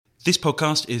This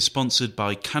podcast is sponsored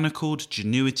by Canaccord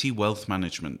Genuity Wealth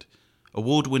Management,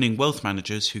 award-winning wealth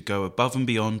managers who go above and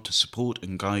beyond to support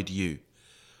and guide you.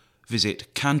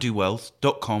 Visit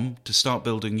candowealth.com to start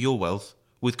building your wealth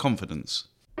with confidence.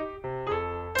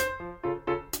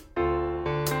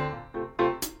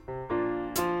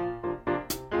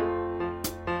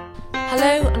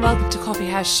 Hello and welcome to Coffee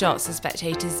House Shots, the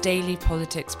Spectator's daily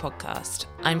politics podcast.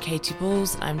 I'm Katie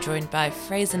Balls and I'm joined by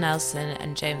Fraser Nelson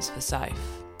and James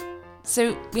Forsyth.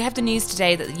 So we have the news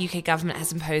today that the UK government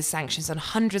has imposed sanctions on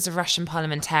hundreds of Russian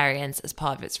parliamentarians as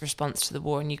part of its response to the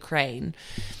war in Ukraine.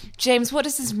 James, what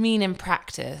does this mean in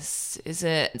practice? Is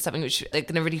it something which they're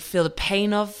going to really feel the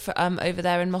pain of over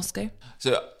there in Moscow?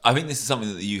 So I think this is something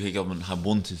that the UK government had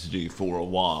wanted to do for a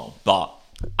while, but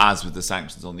as with the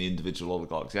sanctions on the individual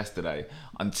oligarchs yesterday,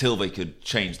 until they could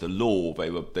change the law, they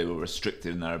were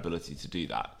restricted in their ability to do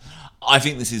that. I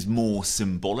think this is more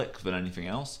symbolic than anything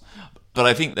else. But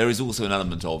I think there is also an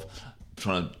element of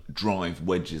trying to drive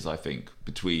wedges, I think,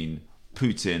 between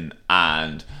Putin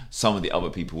and some of the other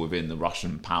people within the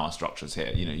Russian power structures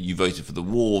here. You know, you voted for the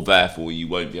war, therefore you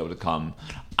won't be able to come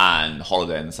and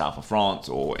holiday in the south of France,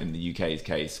 or in the UK's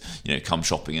case, you know, come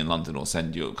shopping in London or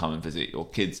come and visit your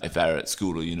kids if they're at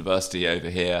school or university over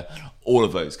here, all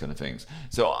of those kind of things.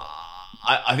 So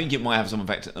I think it might have some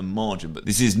effect at the margin, but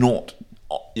this is not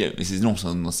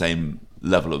on the same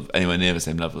level of anywhere near the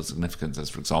same level of significance as,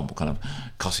 for example, kind of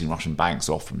cutting Russian banks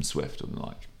off from SWIFT or the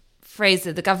like.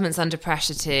 Fraser, the government's under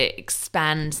pressure to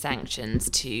expand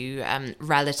sanctions to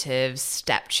relatives,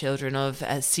 stepchildren of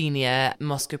senior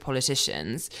Moscow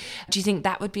politicians. Do you think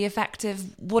that would be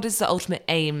effective? What is the ultimate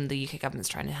aim the UK government's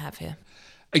trying to have here?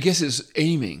 I guess it's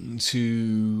aiming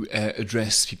to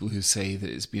address people who say that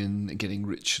it's been getting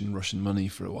rich in Russian money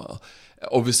for a while.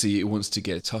 Obviously, it wants to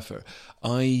get tougher.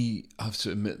 I have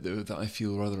to admit, though, that I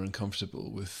feel rather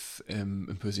uncomfortable with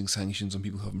imposing sanctions on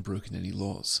people who haven't broken any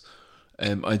laws.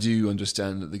 I do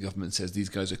understand that the government says these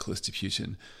guys are close to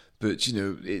Putin, but you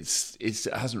know, it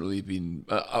hasn't really been.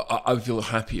 I would feel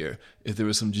happier if there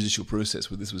was some judicial process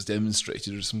where this was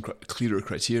demonstrated or some clearer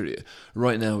criteria.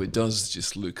 Right now, it does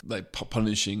just look like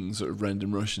punishing sort of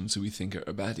random Russians who we think are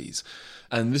baddies,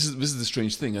 and this is the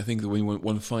strange thing. I think that when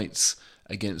one fights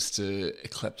against a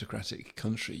kleptocratic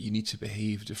country, you need to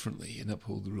behave differently and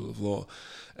uphold the rule of law.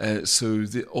 So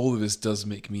all of this does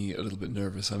make me a little bit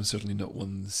nervous. I'm certainly not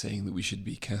one saying that we should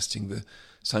be casting the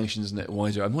sanctions net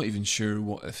wider. I'm not even sure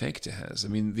what effect it has. I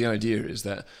mean, the idea is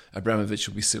that Abramovich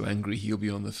will be so angry he'll be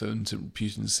on the phone to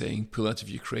Putin saying, pull out of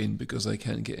Ukraine because I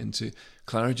can't get into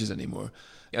Claridge's anymore.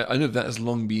 I know that has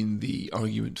long been the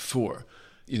argument for,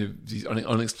 you know, these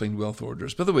unexplained wealth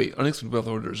orders. By the way, unexplained wealth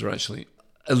orders are actually,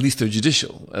 at least they're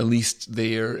judicial, at least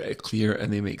they are clear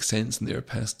and they make sense and they're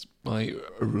passed by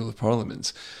a rule of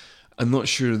parliament. I'm not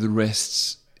sure the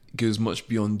rest goes much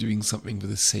beyond doing something for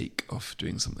the sake of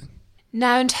doing something.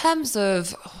 Now, in terms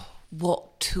of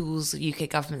what tools the UK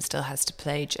government still has to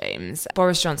play, James,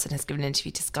 Boris Johnson has given an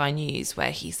interview to Sky News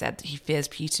where he said that he fears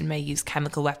Putin may use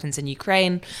chemical weapons in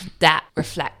Ukraine. That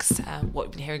reflects what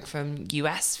we've been hearing from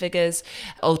US figures.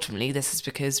 Ultimately, this is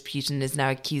because Putin is now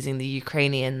accusing the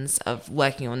Ukrainians of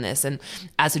working on this. And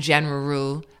as a general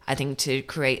rule, I think to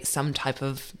create some type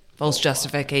of false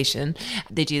justification,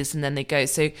 they do this and then they go.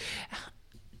 So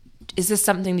is this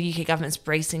something the UK government's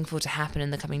bracing for to happen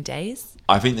in the coming days?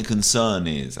 I think the concern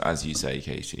is, as you say,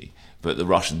 Katie, that the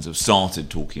Russians have started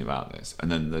talking about this,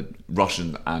 and then the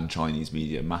Russian and Chinese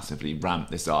media massively ramp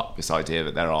this up. This idea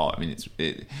that there are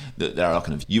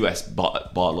kind of US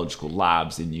biological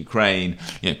labs in Ukraine.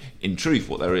 You know, in truth,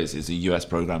 what there is a US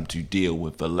program to deal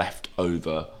with the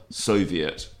leftover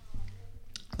Soviet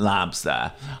labs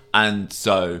there, and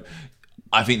so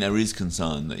I think there is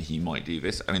concern that he might do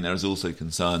this. I mean, there is also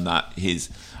concern that his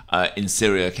in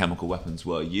Syria chemical weapons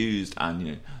were used, and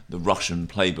you know, the Russian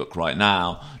playbook right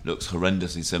now looks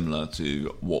horrendously similar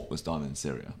to what was done in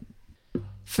Syria.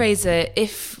 Fraser,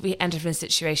 if we end up in a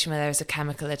situation where there is a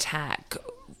chemical attack,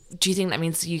 do you think that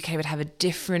means the UK would have a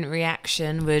different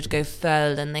reaction, would go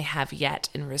further than they have yet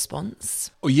in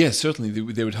response? Oh yes, certainly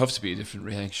there would have to be a different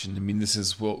reaction. I mean, this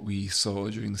is what we saw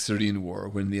during the Syrian war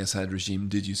when the Assad regime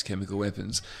did use chemical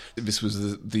weapons. This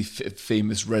was the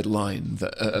famous red line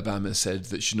that Obama said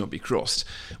that should not be crossed.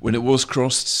 When it was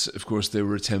crossed, of course, there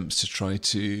were attempts to try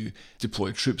to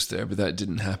deploy troops there, but that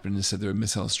didn't happen. Instead, there were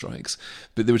missile strikes.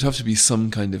 But there would have to be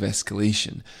some kind of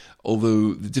escalation.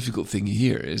 Although the difficult thing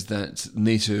here is that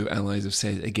NATO allies have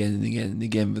said again and again and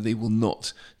again that they will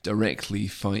not directly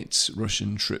fight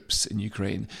Russian troops in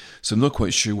Ukraine. So I'm not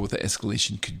quite sure what that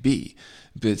escalation could be.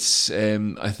 But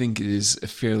I think it is a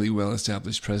fairly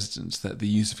well-established precedent that the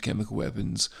use of chemical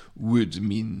weapons would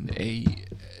mean a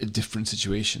different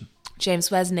situation. James,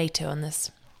 where's NATO on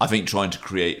this? I think trying to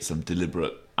create some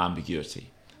deliberate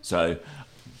ambiguity. So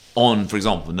on, for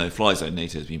example, the no-fly zone,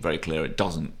 NATO has been very clear it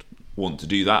doesn't want to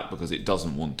do that because it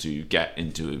doesn't want to get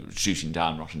into shooting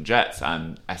down Russian jets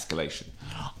and escalation.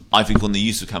 I think on the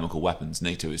use of chemical weapons,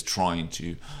 NATO is trying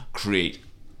to create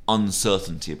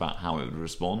uncertainty about how it would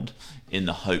respond in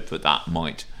the hope that that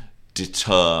might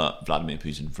deter Vladimir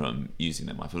Putin from using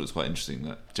them. I thought it was quite interesting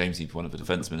that James Heaper, one of the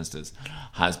defence ministers,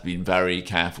 has been very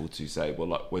careful to say, well,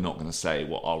 look, we're not going to say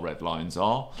what our red lines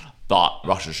are, but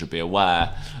Russia should be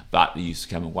aware that the use of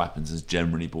chemical weapons has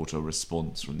generally brought a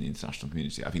response from the international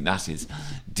community. I think that is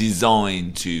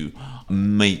designed to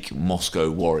make Moscow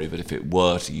worry that if it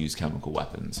were to use chemical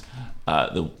weapons,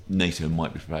 the NATO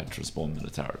might be prepared to respond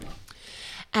militarily.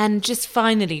 And just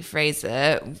finally,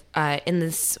 Fraser, in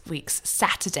this week's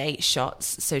Saturday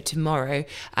Shots, so tomorrow,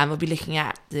 we'll be looking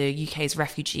at the UK's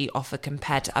refugee offer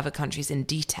compared to other countries in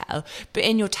detail. But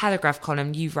in your Telegraph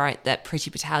column, you write that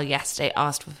Priti Patel yesterday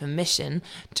asked for permission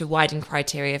to widen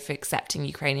criteria for accepting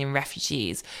Ukrainian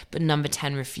refugees, but Number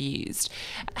 10 refused.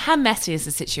 How messy is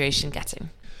the situation getting?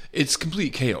 It's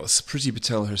complete chaos. Priti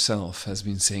Patel herself has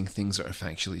been saying things that are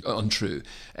factually untrue.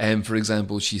 For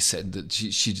example, she said that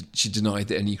she denied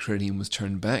that any Ukrainian was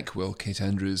turned back. Well, Kate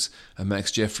Andrews and Max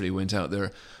Jeffrey went out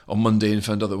there on Monday and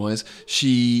found otherwise.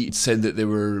 She said that there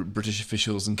were British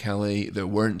officials in Calais that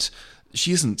weren't.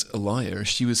 She isn't a liar.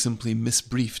 She was simply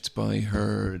misbriefed by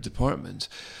her department.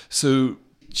 So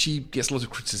she gets a lot of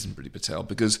criticism, Priti Patel,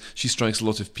 because she strikes a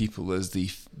lot of people as the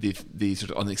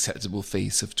sort of unacceptable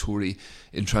face of Tory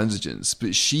intransigence.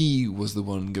 But she was the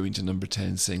one going to Number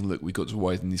 10 saying, look, we've got to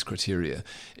widen these criteria.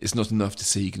 It's not enough to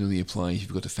say you can only apply if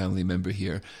you've got a family member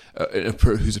here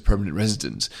who's a permanent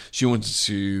resident. She wanted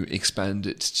to expand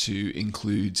it to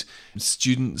include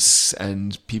students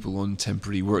and people on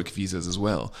temporary work visas as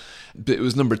well. But it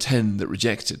was Number 10 that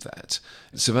rejected that.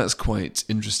 So that's quite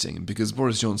interesting, because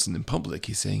Boris Johnson in public,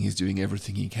 he's saying he's doing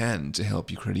everything he can to help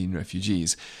Ukrainian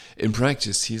refugees. In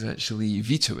practice, he's actually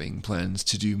vetoing plans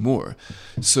to do more.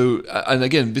 So, and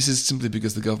again, this is simply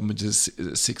because the government is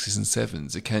at sixes and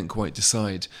sevens. It can't quite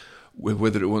decide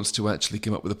whether it wants to actually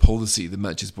come up with a policy that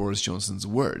matches Boris Johnson's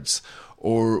words,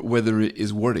 or whether it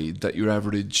is worried that your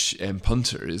average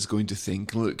punter is going to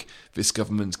think, look, this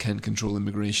government can't control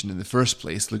immigration in the first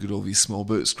place, look at all these small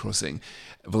boats crossing.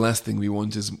 The last thing we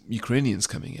want is Ukrainians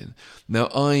coming in. Now,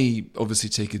 I obviously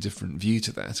take a different view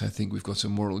to that. I think we've got a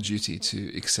moral duty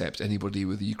to accept anybody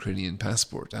with a Ukrainian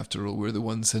passport. After all, we're the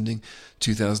ones sending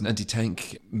 2,000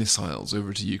 anti-tank missiles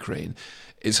over to Ukraine.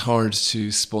 It's hard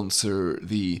to sponsor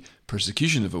the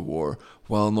persecution of a war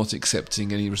while not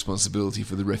accepting any responsibility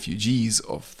for the refugees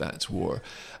of that war.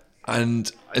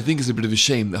 And I think it's a bit of a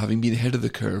shame that, having been ahead of the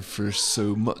curve for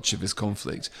so much of this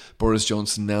conflict, Boris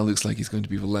Johnson now looks like he's going to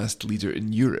be the last leader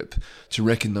in Europe to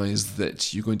recognise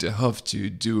that you're going to have to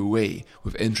do away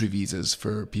with entry visas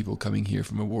for people coming here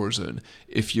from a war zone.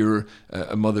 If you're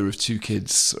a mother of 2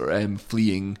 kids or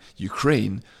fleeing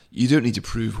Ukraine, you don't need to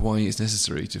prove why it's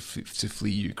necessary to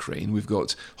flee Ukraine. We've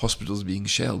got hospitals being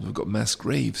shelled. We've got mass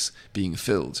graves being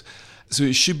filled. So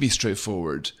it should be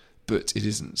straightforward, but it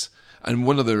isn't. And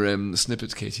one other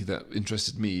snippet, Katie, that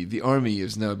interested me, the army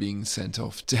is now being sent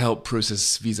off to help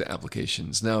process visa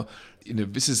applications. Now,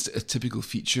 this is a typical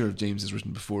feature of James has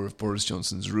written before of Boris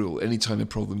Johnson's rule. Anytime a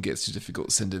problem gets too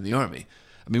difficult, send in the army.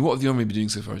 I mean, what have the army been doing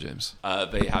so far, James?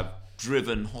 They have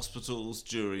driven hospitals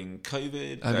during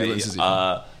COVID. Ambulances.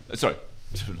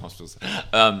 Driven hospitals.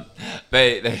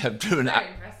 They have driven.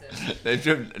 They've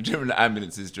driven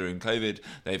ambulances during COVID.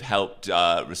 They've helped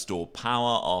restore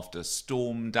power after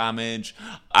storm damage.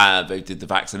 They did the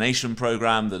vaccination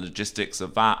program, the logistics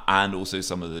of that, and also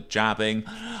some of the jabbing.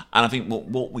 And I think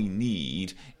what we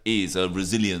need is a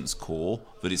resilience corps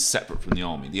that is separate from the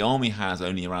army. The army has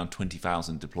only around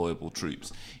 20,000 deployable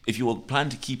troops. If you plan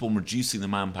to keep on reducing the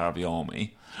manpower of the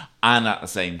army, and at the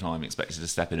same time expected to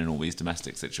step in all these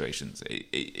domestic situations,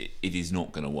 it is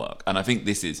not going to work. And I think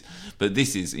this is, we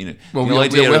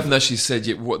haven't actually said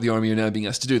yet what the army are now being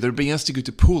asked to do. They're being asked to go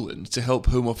to Poland to help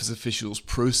Home Office officials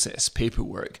process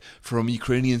paperwork from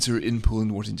Ukrainians who are in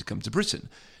Poland wanting to come to Britain.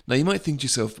 Now, you might think to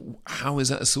yourself, how is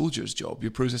that a soldier's job?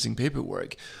 You're processing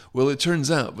paperwork. Well, it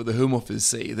turns out that the Home Office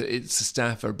say that its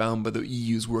staff are bound by the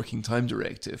EU's Working Time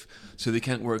Directive, so they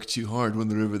can't work too hard when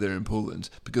they're over there in Poland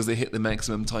because they hit the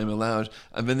maximum time allowed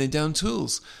and then they down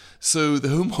tools. So the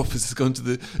Home Office has gone to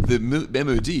the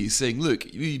MOD saying, look,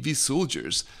 these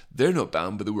soldiers, they're not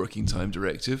bound by the Working Time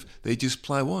Directive, they just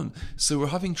plough on. So we're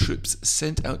having troops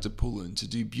sent out to Poland to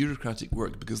do bureaucratic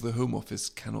work because the Home Office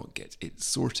cannot get it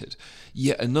sorted.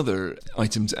 Yet another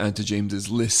item to add to James's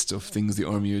list of things the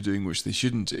army are doing which they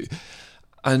shouldn't do.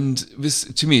 And this,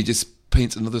 to me, just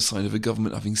paints another side of a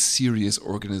government having serious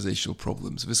organisational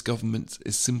problems. This government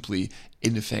is simply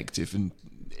ineffective in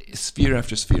sphere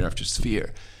after sphere after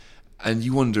sphere. And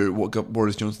you wonder what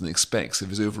Boris Johnson expects of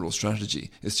his overall strategy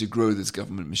is to grow this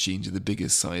government machine to the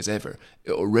biggest size ever.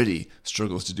 It already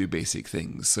struggles to do basic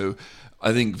things. So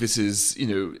I think this is,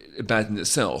 bad in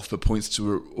itself, but points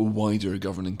to a wider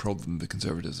governing problem the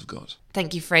Conservatives have got.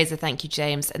 Thank you, Fraser. Thank you,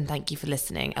 James. And thank you for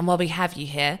listening. And while we have you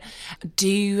here,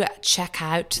 do check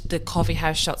out the Coffee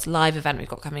House Shots live event we've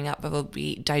got coming up, where we'll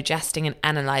be digesting and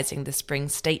analysing the spring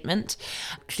statement.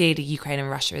 Clearly, Ukraine and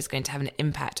Russia is going to have an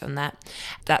impact on that.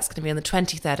 That's going to be on the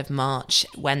 23rd of March,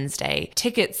 Wednesday.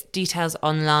 Tickets, details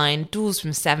online, doors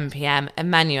from 7 p.m,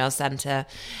 Emmanuel Centre.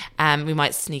 We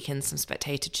might sneak in some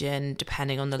spectator gin,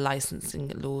 depending on the licensing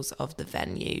laws of the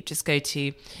venue. Just go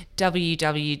to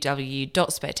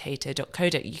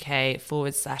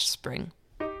www.spectator.co.uk/spring.